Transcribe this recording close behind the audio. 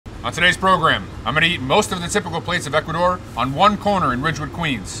On today's program, I'm gonna eat most of the typical plates of Ecuador on one corner in Ridgewood,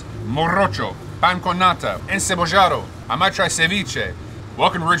 Queens. Morocho, pan con nata, Encebollado. I might try ceviche.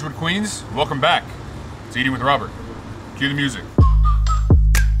 Welcome to Ridgewood, Queens. Welcome back to Eating with Robert. Cue the music.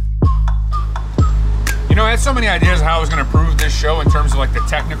 You know, I had so many ideas of how I was gonna improve this show in terms of like the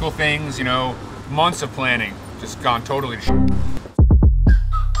technical things, you know, months of planning, just gone totally to shit.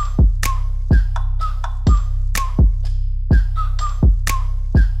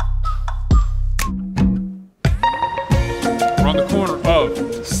 We're on the corner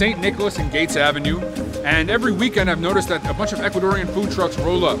of St. Nicholas and Gates Avenue, and every weekend I've noticed that a bunch of Ecuadorian food trucks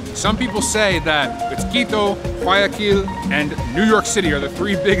roll up. Some people say that it's Quito, Guayaquil, and New York City are the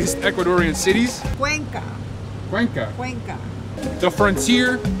three biggest Ecuadorian cities. Cuenca. Cuenca. Cuenca. The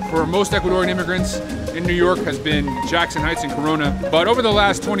frontier for most Ecuadorian immigrants in New York has been Jackson Heights and Corona. But over the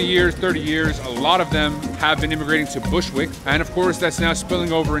last 20 years, 30 years, a lot of them have been immigrating to Bushwick. And of course, that's now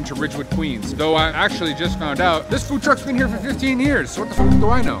spilling over into Ridgewood, Queens. Though I actually just found out this food truck's been here for 15 years. So what the fuck do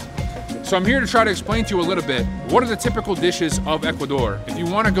I know? So I'm here to try to explain to you a little bit, what are the typical dishes of Ecuador? If you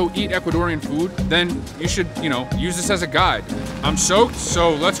want to go eat Ecuadorian food, then you should, you know, use this as a guide. I'm soaked,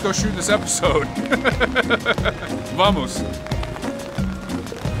 so let's go shoot this episode. Vamos.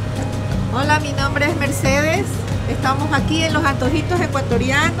 Hola, mi nombre es Mercedes. Estamos aquí en los antojitos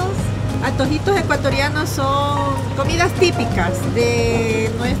ecuatorianos. Antojitos ecuatorianos son comidas típicas de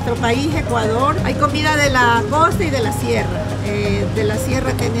nuestro país, Ecuador. Hay comida de la costa y de la sierra. De la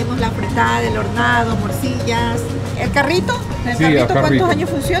sierra tenemos la fritada, el hornado, morcillas. ¿El carrito? ¿El sí, carrito el cuántos años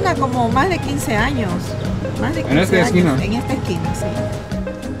funciona? Como más de 15 años. Más de 15 en esta años. Esquina. En esta esquina, sí.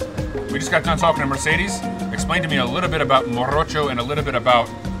 We just got done talking to Mercedes. Explained to me a little bit about morocho and a little bit about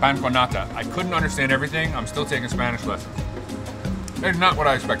pan con nata. I couldn't understand everything. I'm still taking Spanish lessons. It's not what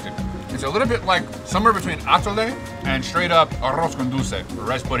I expected. It's a little bit like somewhere between atole and straight up arroz con dulce, or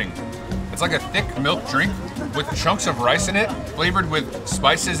rice pudding. It's like a thick milk drink with chunks of rice in it, flavored with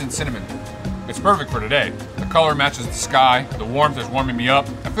spices and cinnamon. It's perfect for today. The color matches the sky. The warmth is warming me up.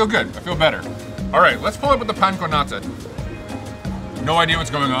 I feel good. I feel better. All right, let's pull up with the pan con nata. No idea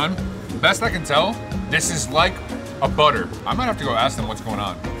what's going on. Best I can tell, this is like a butter. I might have to go ask them what's going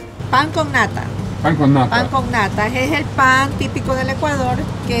on. Pan con nata. Pan con nata. Pan con nata es el pan típico del Ecuador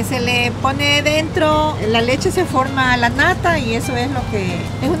que se le pone dentro, la leche se forma la nata y eso es lo que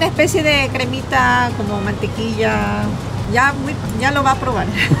es una especie de cremita como mantequilla. Ya lo va a probar.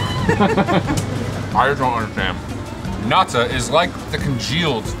 I just don't understand. Nata is like the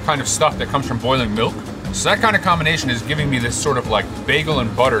congealed kind of stuff that comes from boiling milk. So that kind of combination is giving me this sort of like bagel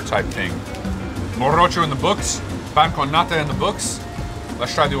and butter type thing. Morocho in the books, pan con nata in the books.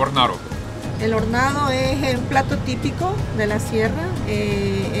 Let's try the hornado. El hornado es un plato típico de la sierra,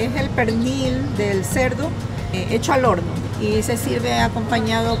 es el pernil del cerdo hecho al horno y se sirve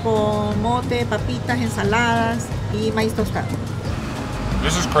acompañado con mote, papitas, ensaladas y maíz tostado.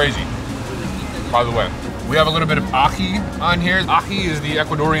 This is crazy, by the way. We have a little bit of ají on here. Ají is the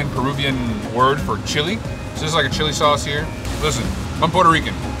Ecuadorian Peruvian word for chili. So this is like a chili sauce here. Listen, I'm Puerto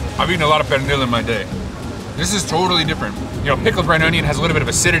Rican. I've eaten a lot of pernil in my day. This is totally different. You know, pickled red onion has a little bit of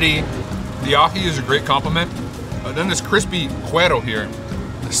acidity. The ají is a great compliment. Then this crispy cuero here,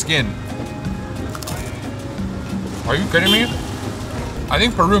 the skin. Are you kidding me? I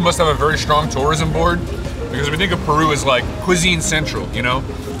think Peru must have a very strong tourism board because we think of Peru as like cuisine central, you know?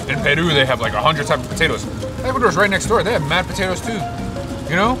 In Peru, they have like 100 types of potatoes. Ecuador's right next door. They have mad potatoes too.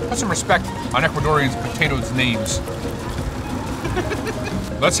 You know? Put some respect on Ecuadorians' potatoes' names.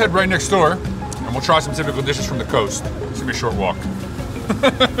 Let's head right next door and we'll try some typical dishes from the coast. It's gonna be a short walk.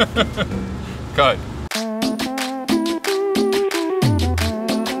 Cut.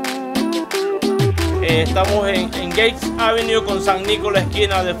 Estamos en Gates Avenue con San Nicolás,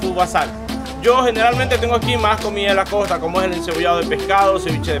 esquina de Food Bazar. Yo generalmente tengo aquí más comida de la costa, como es el encebollado de pescado,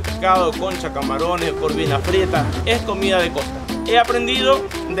 ceviche de pescado, concha, camarones, corvina frita. Es comida de costa. He aprendido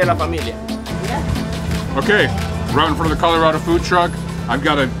de la familia. Okay, we're out in front of the Colorado food truck. I've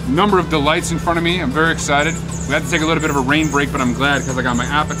got a number of delights in front of me. I'm very excited. We had to take a little bit of a rain break, but I'm glad because I got my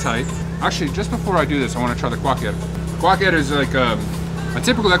appetite. Actually, just before I do this, I want to try the cuáquer. Cuáquer is like a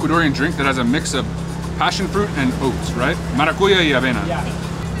typical Ecuadorian drink that has a mix of passion fruit and oats, right? Maracuya y avena. Yeah.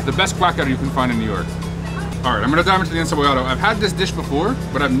 The best cuáquer you can find in New York. All right, I'm gonna dive into the encebollado. I've had this dish before,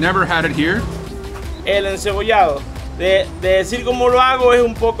 but I've never had it here. El encebollado, de decir cómo lo hago es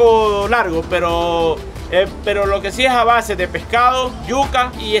un poco largo, pero lo que sí es a base de pescado,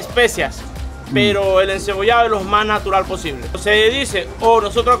 yuca y especias. Pero el encebollado es lo más natural posible. Se dice, o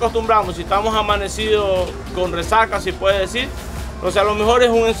nosotros acostumbramos, si estamos amanecidos con resaca, si puede decir, o sea, a lo mejor es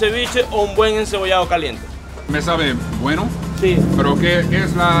un ceviche o un buen encebollado caliente. Me sabe bueno. Sí. Pero ¿qué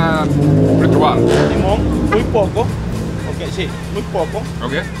es la ritual? Limón, muy poco. Ok, sí, muy poco.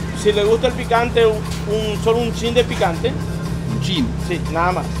 Ok. Si le gusta el picante, solo un chin de picante. Un chin. Sí,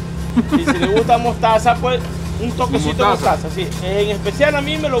 nada más. Y si le gusta mostaza, pues un toquecito de mostaza, sí. En especial a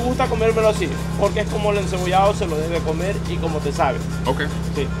mí me lo gusta comérmelo así, porque es como el encebollado se lo debe comer y como te sabe. Okay.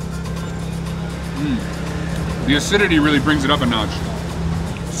 Sí. The acidity really brings it up a notch.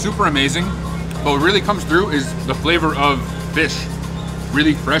 Super amazing. But what really comes through is the flavor of fish.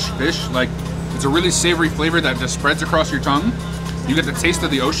 Really fresh fish. Like, it's a really savory flavor that just spreads across your tongue. You get the taste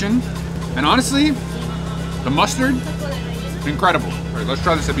of the ocean. And honestly, the mustard, incredible. All right, let's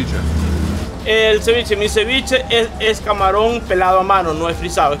try the ceviche. El ceviche, mi ceviche es camarón pelado a mano, no es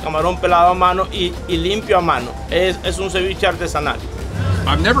frisado, es camarón pelado a mano y limpio a mano. Es un ceviche artesanal.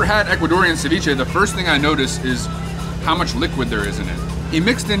 I've never had Ecuadorian ceviche. The first thing I notice is how much liquid there is in it. He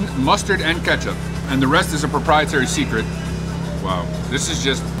mixed in mustard and ketchup, and the rest is a proprietary secret. Wow, this is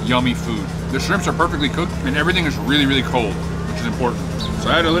just yummy food. The shrimps are perfectly cooked, and everything is really, really cold, which is important. So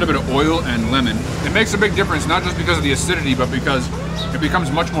I add a little bit of oil and lemon. It makes a big difference, not just because of the acidity, but because it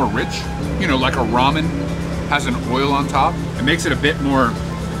becomes much more rich. You know, like a ramen has an oil on top. It makes it a bit more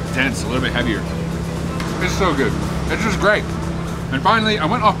dense, a little bit heavier. It's so good. It's just great. And finally, I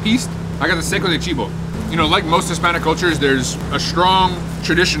went off piste. I got the seco de chivo. You know, like most Hispanic cultures, there's a strong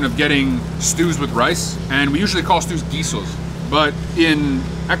tradition of getting stews with rice, and we usually call stews guisos. But in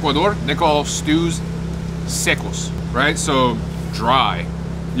Ecuador, they call stews secos, right? So dry.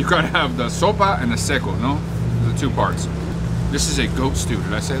 You gotta have the sopa and the seco, no? The two parts. This is a goat stew,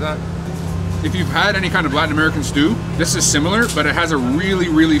 did I say that? If you've had any kind of Latin American stew, this is similar, but it has a really,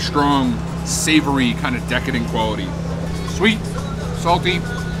 really strong, savory, kind of decadent quality. Sweet, salty,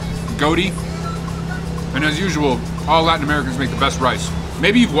 goaty, and as usual, all Latin Americans make the best rice.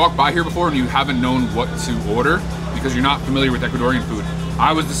 Maybe you've walked by here before and you haven't known what to order because you're not familiar with Ecuadorian food.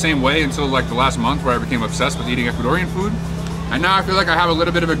 I was the same way until like the last month where I became obsessed with eating Ecuadorian food. And now I feel like I have a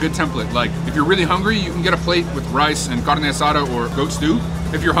little bit of a good template. Like, if you're really hungry, you can get a plate with rice and carne asada or goat stew.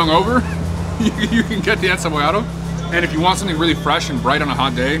 If you're hungover, you can get the Encebollado. And if you want something really fresh and bright on a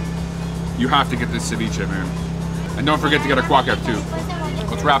hot day, you have to get this ceviche, man. And don't forget to get a cuaca too.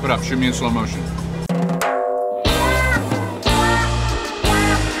 Let's wrap it up. Shoot me in slow motion.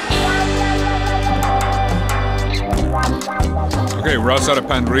 Okay, we're outside of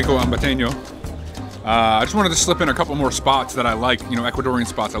Pan Rico Ambateño. I just wanted to slip in a couple more spots that I like, you know, Ecuadorian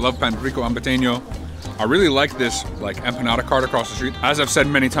spots. I love Pan Rico Ambateño. I really like this like empanada cart across the street. As I've said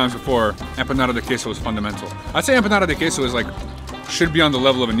many times before, empanada de queso is fundamental. I'd say empanada de queso is like, should be on the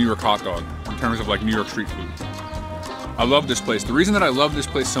level of a New York hot dog in terms of like New York street food. I love this place. The reason that I love this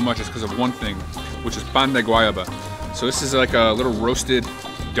place so much is because of one thing, which is pan de guayaba. So this is like a little roasted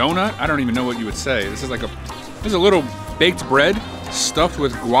donut. I don't even know what you would say. This is a little baked bread stuffed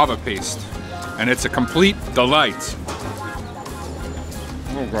with guava paste. And it's a complete delight.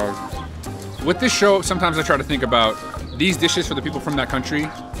 Oh God. With this show, sometimes I try to think about these dishes for the people from that country.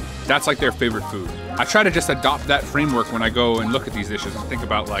 That's like their favorite food. I try to just adopt that framework when I go and look at these dishes and think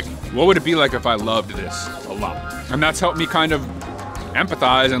about like, what would it be like if I loved this a lot? And that's helped me kind of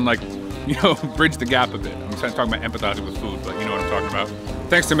empathize and like, you know, bridge the gap a bit. I'm trying to talk about empathizing with food, but you know what I'm talking about.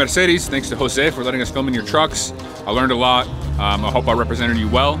 Thanks to Mercedes, thanks to Jose for letting us film in your trucks. I learned a lot. I hope I represented you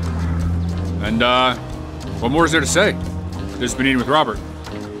well. And what more is there to say? This has been Eating with Robert.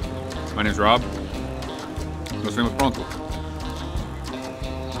 My name's Rob. Nos vemos pronto.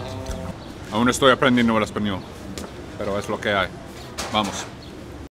 Aún estoy aprendiendo el español, pero es lo que hay. Vamos.